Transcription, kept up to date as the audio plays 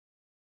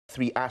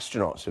Three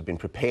astronauts have been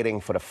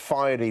preparing for a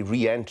fiery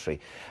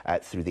re-entry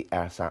through the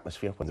Earth's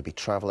atmosphere when they'll be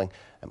travelling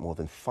at more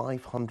than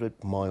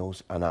 500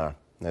 miles an hour.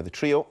 Now, the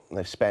trio,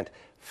 they've spent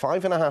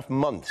 5.5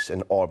 months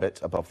in orbit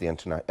aboard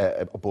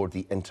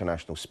the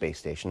International Space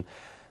Station.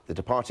 The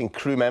departing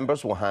crew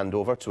members will hand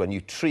over to a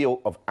new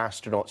trio of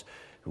astronauts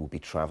who will be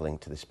travelling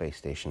to the space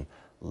station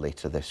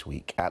later this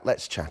week.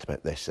 Let's chat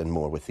about this and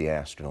more with the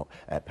astronaut,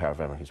 Per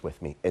Wimmer, who's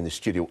with me in the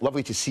studio.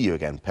 Lovely to see you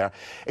again, Per.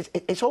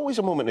 It's always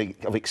a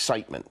moment of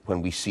excitement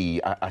when we see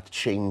a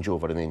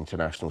changeover in the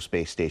International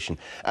Space Station,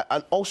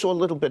 and also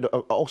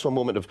a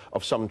moment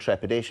of some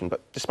trepidation.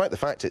 But despite the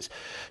fact it's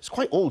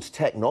quite old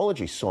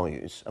technology,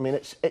 Soyuz, I mean,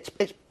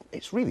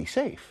 it's really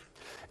safe.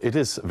 It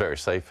is very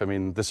safe. I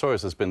mean, the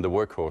Soyuz has been the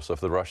workhorse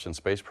of the Russian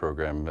space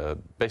program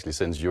basically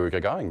since Yuri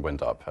Gagarin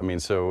went up. I mean,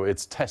 so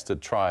it's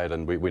tested, tried,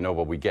 and we know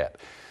what we get.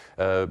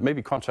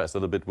 Maybe contrast a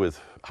little bit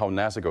with how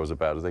NASA goes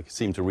about it. They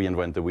seem to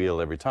reinvent the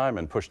wheel every time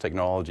and push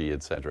technology,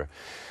 etc.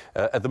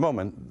 At the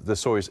moment, the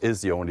Soyuz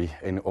is the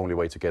only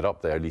way to get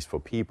up there, at least for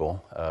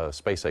people.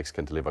 SpaceX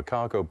can deliver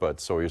cargo, but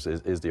Soyuz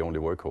is the only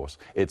workhorse.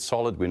 It's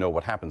solid, we know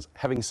what happens.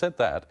 Having said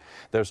that,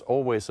 there's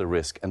always a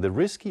risk, and the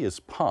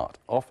riskiest part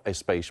of a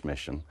space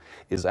mission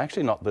is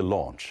actually not the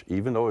launch.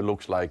 Even though it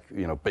looks like,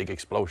 you know, big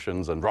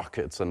explosions and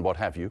rockets and what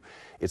have you,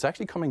 it's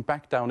actually coming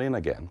back down in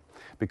again,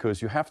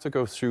 because you have to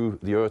go through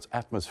the Earth's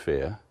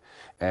atmosphere,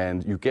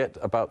 and you get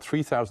about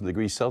 3,000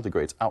 degrees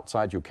centigrade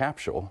outside your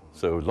capsule,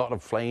 so a lot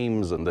of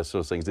flames and this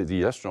sort of things.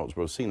 The astronauts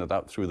will have seen it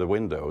out through the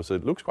window, so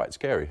it looks quite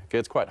scary. It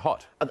gets quite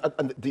hot.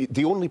 And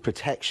the only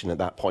protection at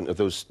that point are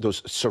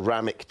those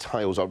ceramic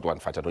tiles, or well, in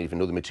fact, I don't even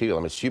know the material.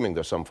 I'm assuming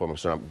there's some form of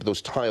ceramic, but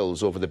those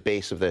tiles over the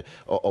base of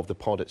the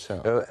pod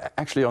itself.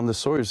 Actually, on the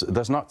Soyuz,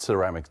 there's not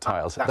ceramic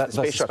tiles. That's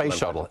the space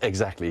shuttle,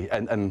 exactly.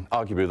 And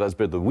arguably, that's a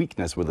bit of the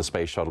weakness with the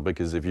space shuttle,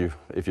 because if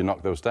you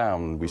knock those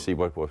down, we see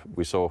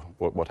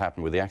what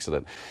happened with the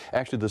accident.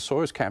 Actually, the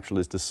Soyuz capsule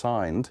is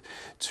designed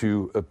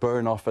to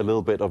burn off a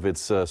little bit of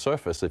its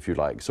surface, if you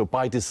like. So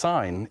by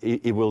design,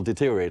 it will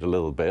deteriorate a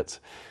little bit,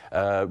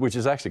 which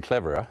is actually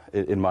cleverer,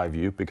 in my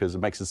view, because it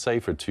makes it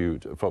safer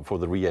for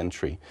the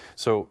re-entry.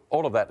 So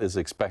all of that is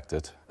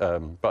expected,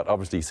 but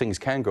obviously things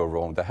can go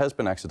wrong. There has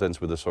been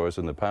accidents with the Soyuz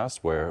in the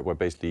past where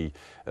basically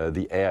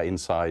the air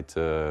inside,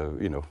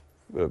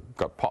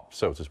 got popped,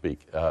 so to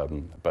speak.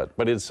 But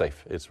it is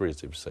safe. It's really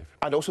super safe.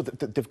 And also,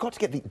 they've got to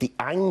get the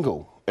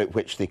angle at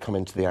which they come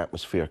into the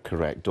atmosphere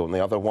correct, don't they?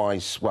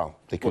 Otherwise, well,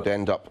 they could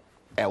end up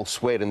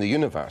elsewhere in the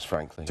universe,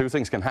 frankly. Two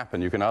things can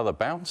happen. You can either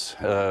bounce,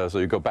 so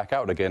you go back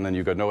out again and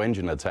you've got no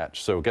engine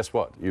attached. So guess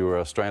what?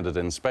 You're stranded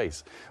in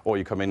space. Or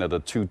you come in at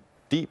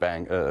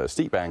a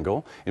steep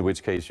angle, in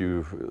which case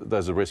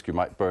there's a risk you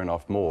might burn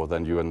off more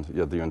than you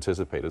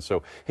anticipated.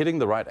 So hitting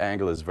the right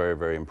angle is very,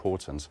 very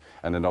important.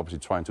 And then obviously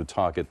trying to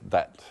target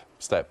that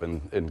step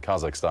in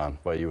Kazakhstan,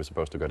 where you were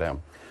supposed to go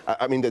down.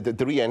 I mean,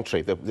 the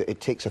re-entry, it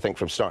takes, I think,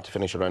 from start to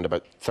finish around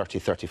about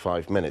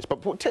 35 minutes.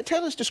 But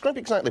describe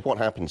exactly what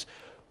happens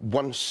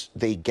once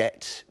they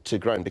get to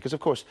ground, because of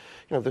course,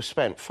 you know, they've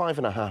spent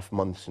 5.5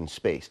 months in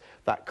space.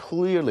 That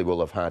clearly will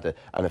have had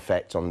an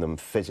effect on them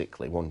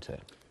physically, won't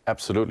it?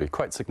 Absolutely,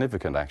 quite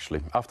significant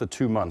actually. After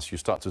 2 months, you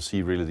start to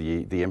see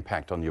really the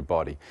impact on your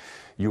body.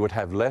 You would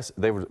have less,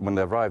 when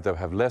they arrive, they'll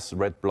have less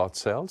red blood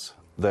cells.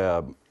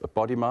 Their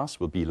body mass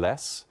will be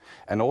less,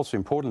 and also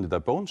importantly, their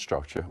bone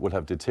structure will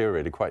have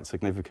deteriorated quite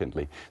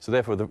significantly. So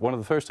therefore, one of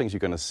the first things you're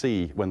going to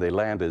see when they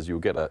land is you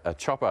get a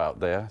chopper out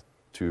there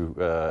to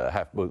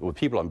have with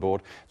people on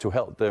board to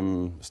help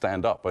them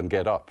stand up and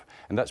get up.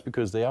 And that's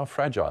because they are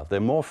fragile.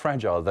 They're more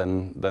fragile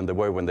than they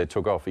were when they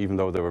took off, even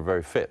though they were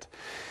very fit.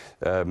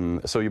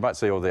 So you might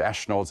say, oh, the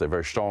astronauts, they're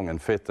very strong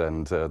and fit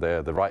and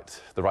they're the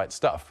right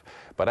stuff.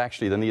 But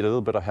actually, they need a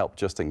little bit of help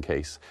just in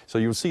case. So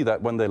you'll see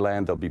that when they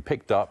land, they'll be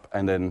picked up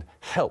and then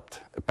helped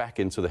back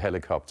into the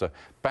helicopter,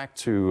 back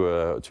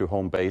to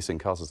home base in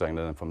Kazakhstan, and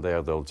then from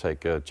there they'll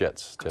take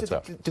jets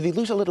up. Do they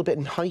lose a little bit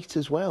in height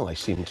as well, I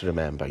seem to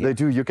remember? They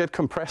do. You get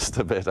compressed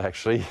a bit,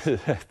 actually. So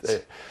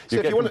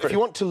if you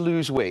want to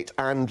lose weight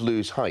and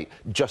lose height,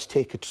 just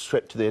take a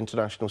trip to the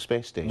International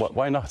Space Station.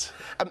 Why not?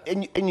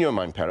 In your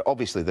mind, Per,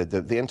 obviously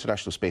the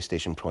International Space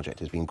Station project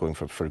has been going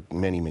for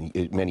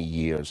many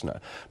years now.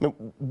 I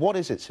mean, what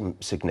is its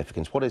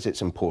significance? What is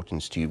its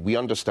importance to you? We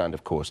understand,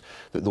 of course,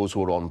 that those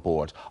who are on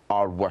board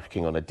are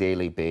working on a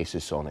daily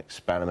basis on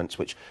experiments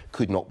which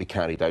could not be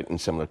carried out in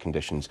similar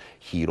conditions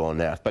here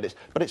on Earth. But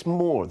it's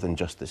more than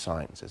just the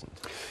science, isn't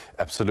it?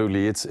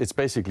 Absolutely. It's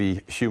basically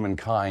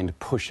humankind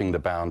pushing the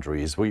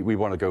boundaries. We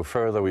want to go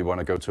further. We want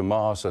to go to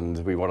Mars, and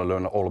we want to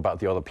learn all about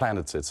the other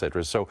planets,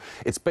 etc. So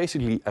it's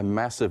basically a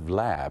massive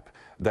lab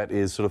that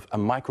is sort of a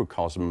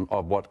microcosm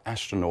of what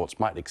astronauts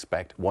might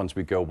expect once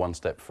we go one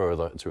step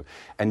further.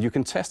 And you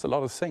can test a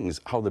lot of things,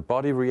 how the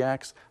body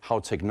reacts, how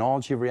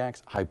technology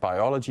reacts, how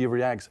biology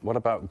reacts. What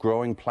about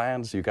growing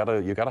plants? You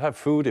gotta have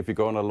food if you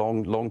go on a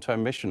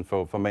long-term mission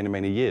for many,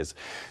 many years.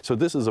 So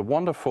this is a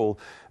wonderful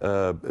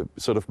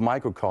sort of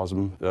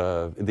microcosm,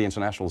 the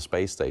International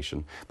Space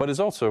Station. But it's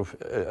also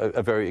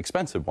a very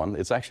expensive one.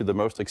 It's actually the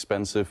most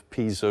expensive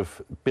piece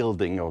of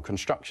building or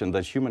construction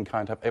that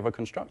humankind have ever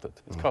constructed.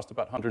 It's cost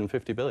about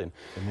 150 billion.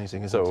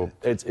 Amazing, isn't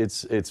it?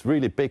 So it's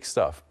really big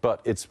stuff,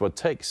 but it's what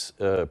takes,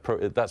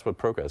 that's what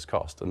progress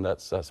costs, and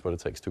that's what it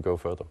takes to go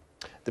further.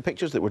 The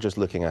pictures that we're just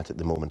looking at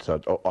the moment are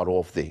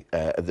of the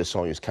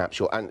Soyuz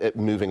capsule and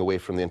moving away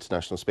from the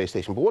International Space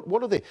Station. But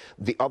what are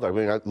the other? I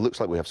mean, it looks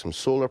like we have some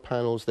solar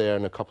panels there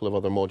and a couple of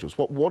other modules.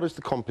 What is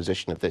the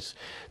composition of this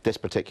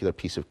particular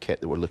piece of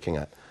kit that we're looking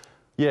at?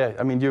 Yeah,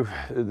 I mean,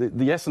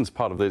 the essence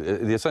part of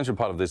the essential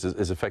part of this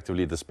is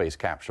effectively the space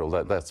capsule.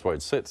 That's where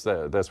it sits.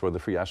 That's where the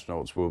 3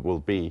 astronauts will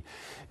be.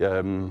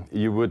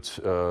 You would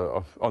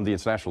on the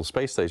International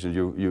Space Station,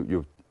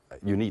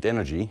 you need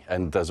energy,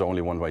 and there's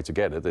only one way to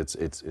get it.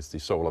 It's the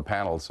solar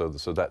panel. So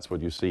that's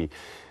what you see.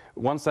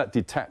 Once that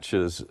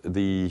detaches,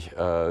 the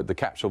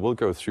capsule will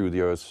go through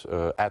the Earth's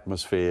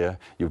atmosphere.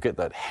 You get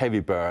that heavy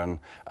burn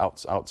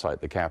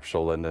outside the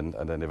capsule, and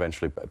then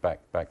eventually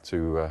back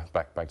to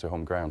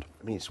home ground.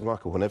 I mean, it's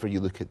remarkable. Whenever you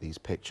look at these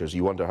pictures,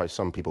 you wonder how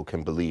some people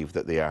can believe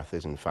that the Earth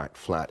is in fact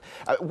flat.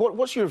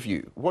 What's your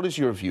view? What is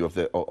your view of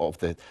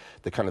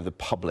the kind of the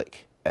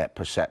public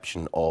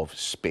perception of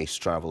space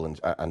travel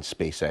and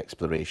space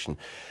exploration?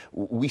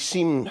 We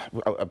seem,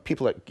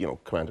 people like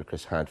Commander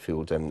Chris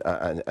Hadfield and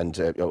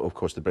of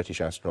course the British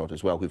astronaut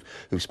as well,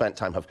 who've spent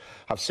time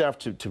have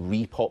served to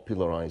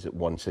repopularise it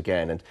once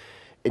again. And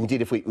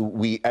indeed, if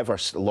we ever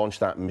launch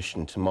that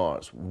mission to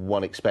Mars,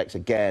 one expects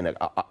again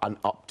an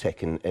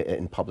uptick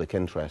in public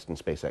interest in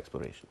space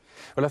exploration.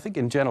 Well, I think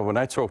in general, when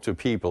I talk to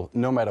people,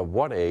 no matter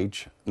what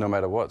age, no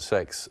matter what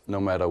sex, no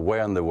matter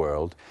where in the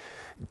world,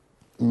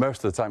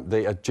 most of the time,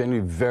 they are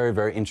genuinely very,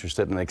 very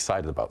interested and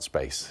excited about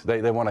space.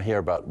 They want to hear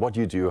about what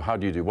you do, how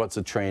do you do, what's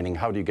the training,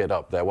 how do you get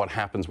up there, what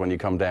happens when you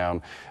come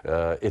down,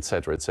 et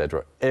cetera, et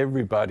cetera.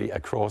 Everybody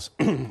across,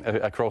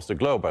 across the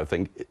globe, I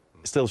think,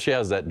 still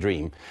shares that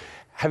dream.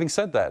 Having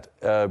said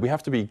that, we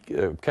have to be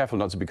careful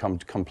not to become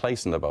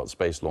complacent about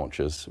space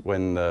launches.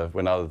 When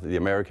either the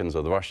Americans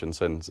or the Russians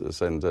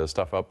send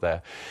stuff up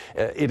there,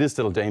 it is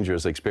still a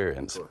dangerous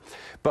experience.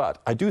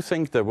 But I do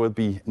think there will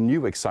be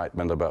new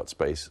excitement about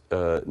space,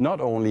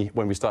 not only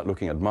when we start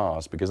looking at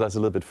Mars, because that's a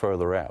little bit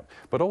further out,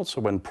 but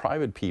also when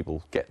private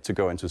people get to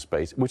go into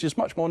space, which is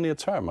much more near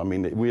term. I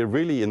mean, we are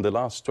really in the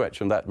last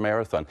stretch on that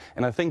marathon.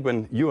 And I think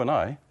when you and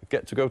I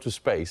get to go to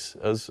space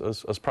as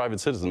private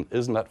citizens,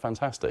 isn't that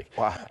fantastic?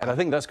 Wow. And I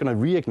think that's going to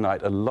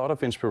reignite a lot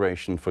of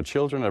inspiration for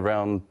children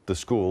around the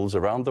schools,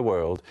 around the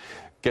world,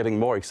 getting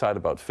more excited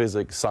about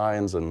physics,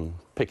 science, and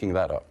picking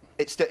that up.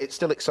 It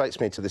still excites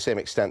me to the same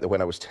extent that when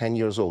I was 10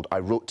 years old, I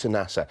wrote to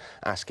NASA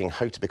asking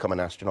how to become an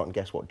astronaut, and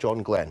guess what?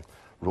 John Glenn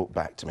wrote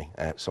back to me,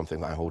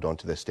 something that I hold on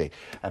to this day.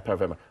 Per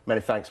Wimmer,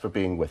 many thanks for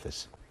being with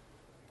us.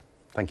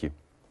 Thank you.